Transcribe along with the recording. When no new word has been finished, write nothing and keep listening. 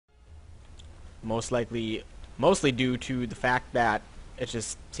Mostly due to the fact that it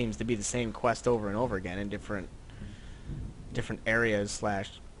just seems to be the same quest over and over again in different areas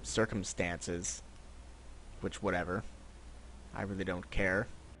slash circumstances. Which, whatever. I really don't care.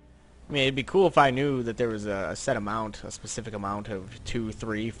 I mean, it'd be cool if I knew that there was a set amount, a specific amount of 2,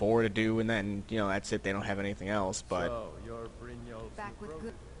 3, 4 to do, and then, you know, that's it. They don't have anything else, but... So, you're Brynjolf's Back with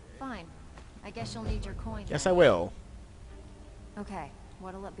good... Fine. I guess you'll need your coin. Yes, then. I will. Okay,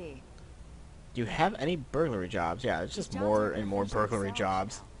 what'll it be? Do you have any burglary jobs? Yeah, it's just more and more burglary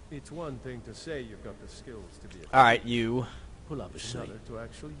jobs. It's one thing to say you've got the skills to be a Alright, you. Pull up a seat. another to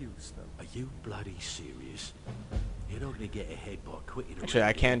actually use them. Are you bloody serious? You're not gonna get ahead by quitting. Actually,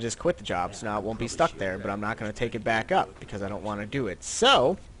 I can just quit the job, so now it won't be stuck there, but I'm not going to take it back up, because I don't want to do it.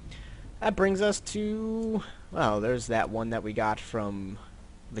 So, that brings us to... Well, there's that one that we got from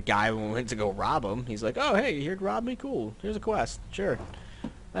the guy when we went to go rob him. He's like, oh, hey, you here to rob me? Cool. Here's a quest. Sure.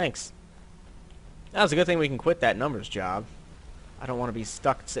 Thanks. That was a good thing we can quit that numbers job. I don't want to be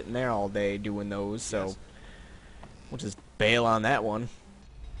stuck sitting there all day doing those, so we'll just bail on that one.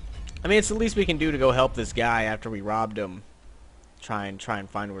 I mean, it's the least we can do to go help this guy after we robbed him. Try and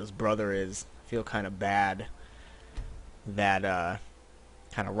find where his brother is. I feel kind of bad that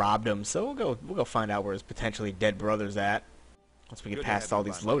kind of robbed him, so we'll go find out where his potentially dead brother's at. Once we get past all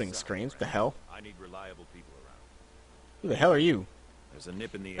these loading screens. What the hell? I need reliable people around. Who the hell are you? There's a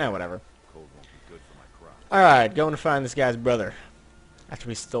nip in the air. Eh, whatever. Cold won't be good for my crop. Alright, going to find this guy's brother. After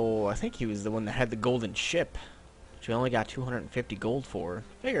we stole, I think he was the one that had the golden ship, which we only got 250 gold for.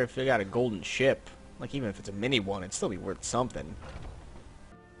 Figure if they got a golden ship, like even if it's a mini one, it'd still be worth something.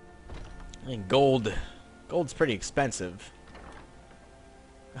 I mean, gold's pretty expensive.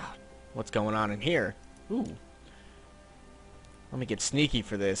 What's going on in here? Ooh. Let me get sneaky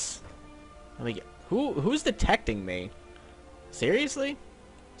for this. Let me get... Who's detecting me? Seriously?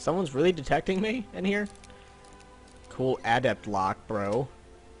 Someone's really detecting me in here? Cool adept lock, bro.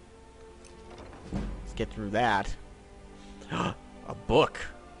 Let's get through that. A book.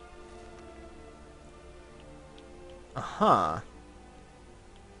 Uh-huh.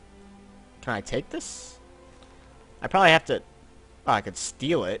 Can I take this? I probably have to... Oh, I could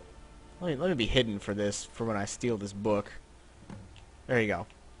steal it. Let me be hidden for this, for when I steal this book. There you go.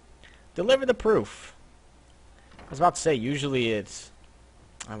 Deliver the proof. I was about to say, usually it's...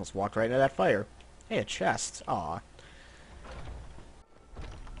 I almost walked right into that fire. Hey, a chest. Aw.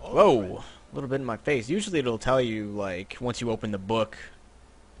 Whoa. A little bit in my face. Usually it'll tell you, like, once you open the book,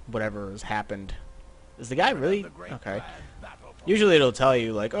 whatever has happened. Is the guy really... Okay. Usually it'll tell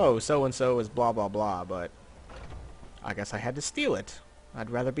you, like, oh, so-and-so is blah, blah, blah, but... I guess I had to steal it. I'd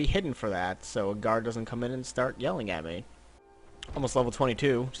rather be hidden for that, so a guard doesn't come in and start yelling at me. Almost level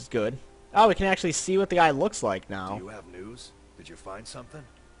 22, which is good. Oh, we can actually see what the guy looks like now. Do you have news? Did you find something?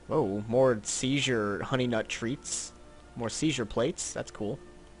 Whoa, more seizure honey nut treats. More seizure plates. That's cool.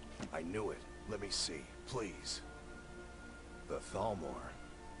 I knew it. Let me see, please. The Thalmor.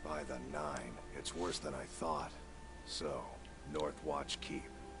 By the 9. It's worse than I thought. So, Northwatch Keep.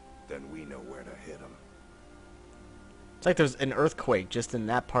 Then we know where to hit him. It's like there's an earthquake just in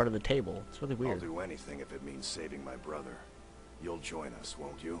that part of the table. It's really weird. I'll do anything if it means saving my brother. You'll join us,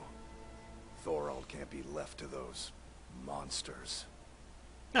 won't you? Thorald can't be left to those monsters.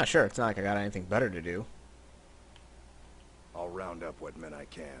 Oh, sure. It's not like I got anything better to do. I'll round up what men I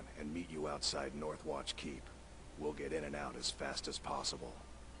can and meet you outside Northwatch Keep. We'll get in and out as fast as possible.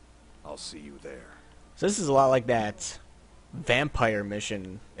 I'll see you there. So this is a lot like that vampire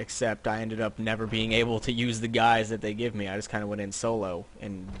mission, except I ended up never being able to use the guys that they give me. I just kind of went in solo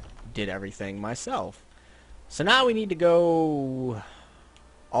and did everything myself. So now we need to go...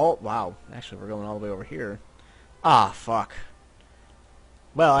 Wow, actually we're going all the way over here. Ah, fuck.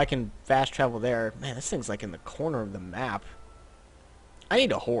 Well, I can fast travel there. Man, this thing's like in the corner of the map. I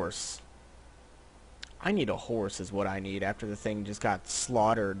need a horse. I need a horse is what I need after the thing just got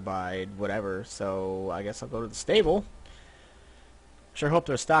slaughtered by whatever. So I guess I'll go to the stable. Sure hope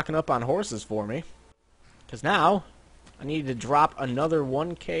they're stocking up on horses for me. Because now, I need to drop another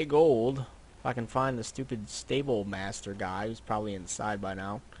 1k gold. If I can find the stupid stable master guy who's probably inside by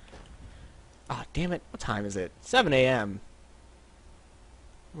now. Ah, damn it. What time is it? 7 a.m.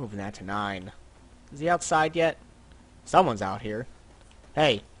 Moving that to 9. Is he outside yet? Someone's out here.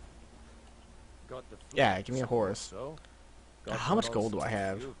 Hey. Yeah, give me a horse. So, How much gold do I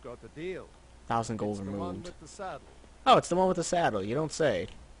have? You've got the deal. 1,000 gold It's the one removed. with the saddle. Oh, it's the one with the saddle. You don't say.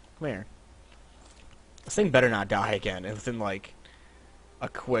 Come here. This thing better not die again within, like, a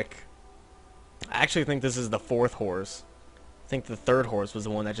quick... I actually think this is the 4th horse. I think the 3rd horse was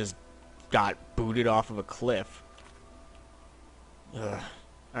the one that just got booted off of a cliff. Ugh.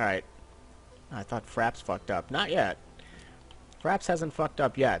 Alright. I thought Fraps fucked up. Not yet. Fraps hasn't fucked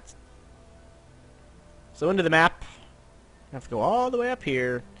up yet. So into the map. I have to go all the way up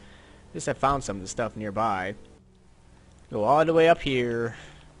here. At least I found some of the stuff nearby. Go all the way up here.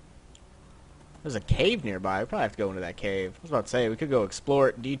 There's a cave nearby. We probably have to go into that cave. I was about to say, we could go explore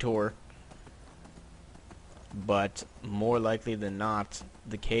it, detour. But more likely than not,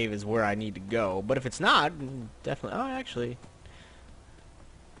 the cave is where I need to go. But if it's not, definitely... Oh, actually,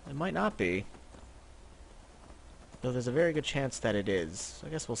 it might not be. Though there's a very good chance that it is. So I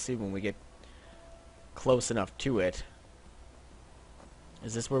guess we'll see when we get close enough to it.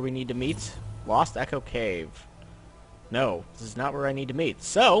 Is this where we need to meet? Lost Echo Cave. No, this is not where I need to meet.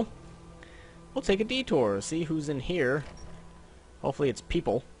 So, we'll take a detour, see who's in here. Hopefully it's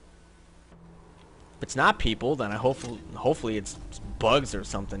people. If it's not people, then hopefully it's bugs or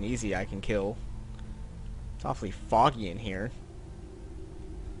something easy I can kill. It's awfully foggy in here.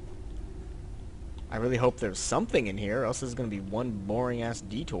 I really hope there's something in here, or else this is going to be one boring-ass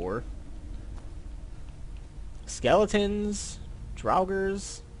detour. Skeletons,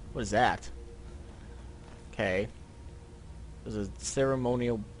 Draugrs, what is that? Okay. There's a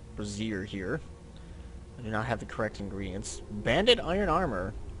ceremonial brazier here. I do not have the correct ingredients. Banded iron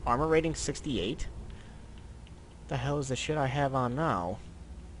armor. Armor rating 68. What the hell is the shit I have on now?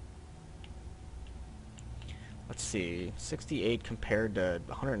 Let's see. 68 compared to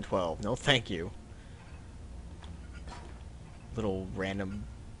 112. No, thank you. Little random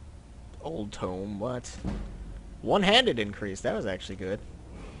old tome. What? One-handed increase. That was actually good.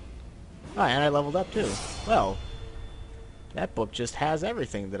 Oh, and I leveled up too. Well, that book just has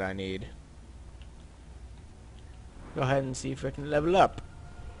everything that I need. Go ahead and see if I can level up.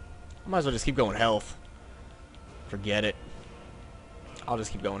 I might as well just keep going health. Forget it. I'll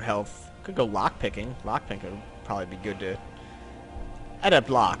just keep going health. Could go lockpicking. Lockpicking would probably be good to... Adept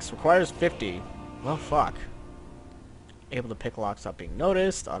locks. Requires 50. Well, fuck. Able to pick locks without being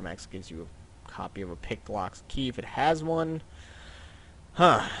noticed. Automatically gives you a copy of a picked lock's key if it has one.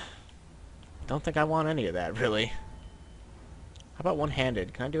 Huh. Don't think I want any of that, really. How about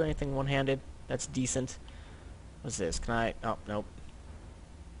one-handed? Can I do anything one-handed? That's decent. What's this? Can I... Oh, nope.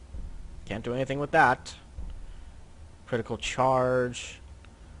 Can't do anything with that. Critical charge.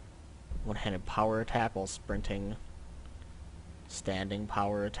 One-handed power attack while sprinting. Standing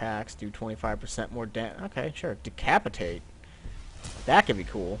power attacks do 25% more damage. Okay, sure. Decapitate. That could be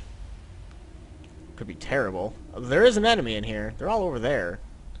cool. Could be terrible. There is an enemy in here. They're all over there.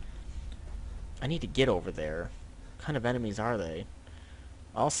 I need to get over there. What kind of enemies are they?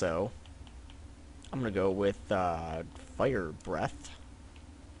 Also, I'm going to go with fire breath.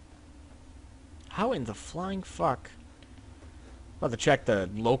 How in the flying fuck? I'll have to check the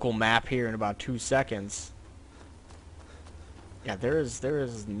local map here in about 2 seconds. Yeah, there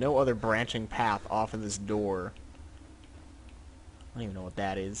is no other branching path off of this door. I don't even know what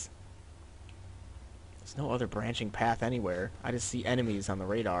that is. There's no other branching path anywhere. I just see enemies on the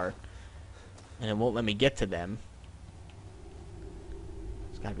radar, and it won't let me get to them.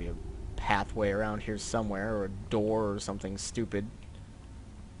 There's got to be a pathway around here somewhere, or a door or something stupid.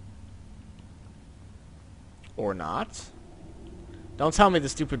 Or not. Don't tell me the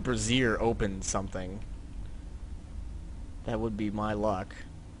stupid brazier opened something. That would be my luck.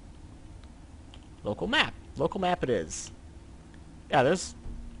 Local map. Local map it is. Yeah, there's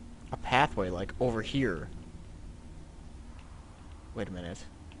a pathway, like, over here. Wait a minute.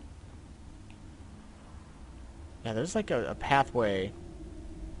 Yeah, there's, like, a pathway.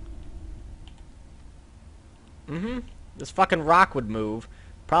 This fucking rock would move.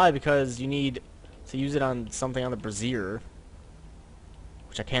 Probably because you need to use it on something on the brazier.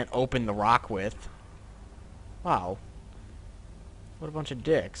 Which I can't open the rock with. Wow. What a bunch of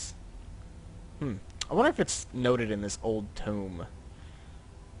dicks. I wonder if it's noted in this old tome.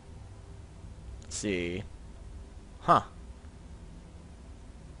 Let's see. Huh.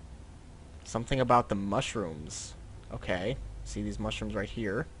 Something about the mushrooms. Okay. See these mushrooms right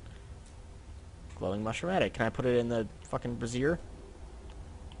here. Glowing mushroom attic. Can I put it in the fucking brazier?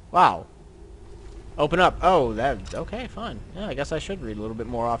 Wow. Open up. Oh, that... Okay, fine. Yeah, I guess I should read a little bit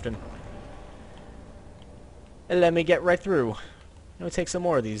more often. And let me get right through. Let me take some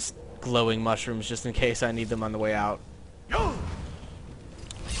more of these glowing mushrooms just in case I need them on the way out.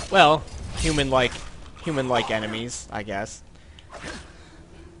 Well, human-like enemies, I guess.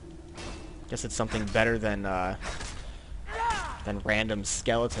 Guess it's something better than random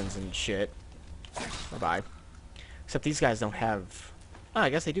skeletons and shit. Bye-bye. Except these guys don't have... Oh, I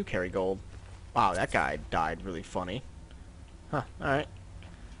guess they do carry gold. Wow, that guy died really funny. Huh, alright.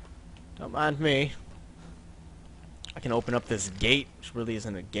 Don't mind me. I can open up this gate, which really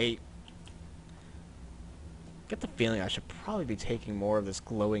isn't a gate. get the feeling I should probably be taking more of this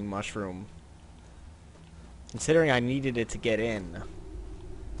glowing mushroom. Considering I needed it to get in.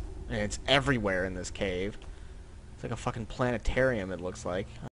 And it's everywhere in this cave. It's like a fucking planetarium, it looks like.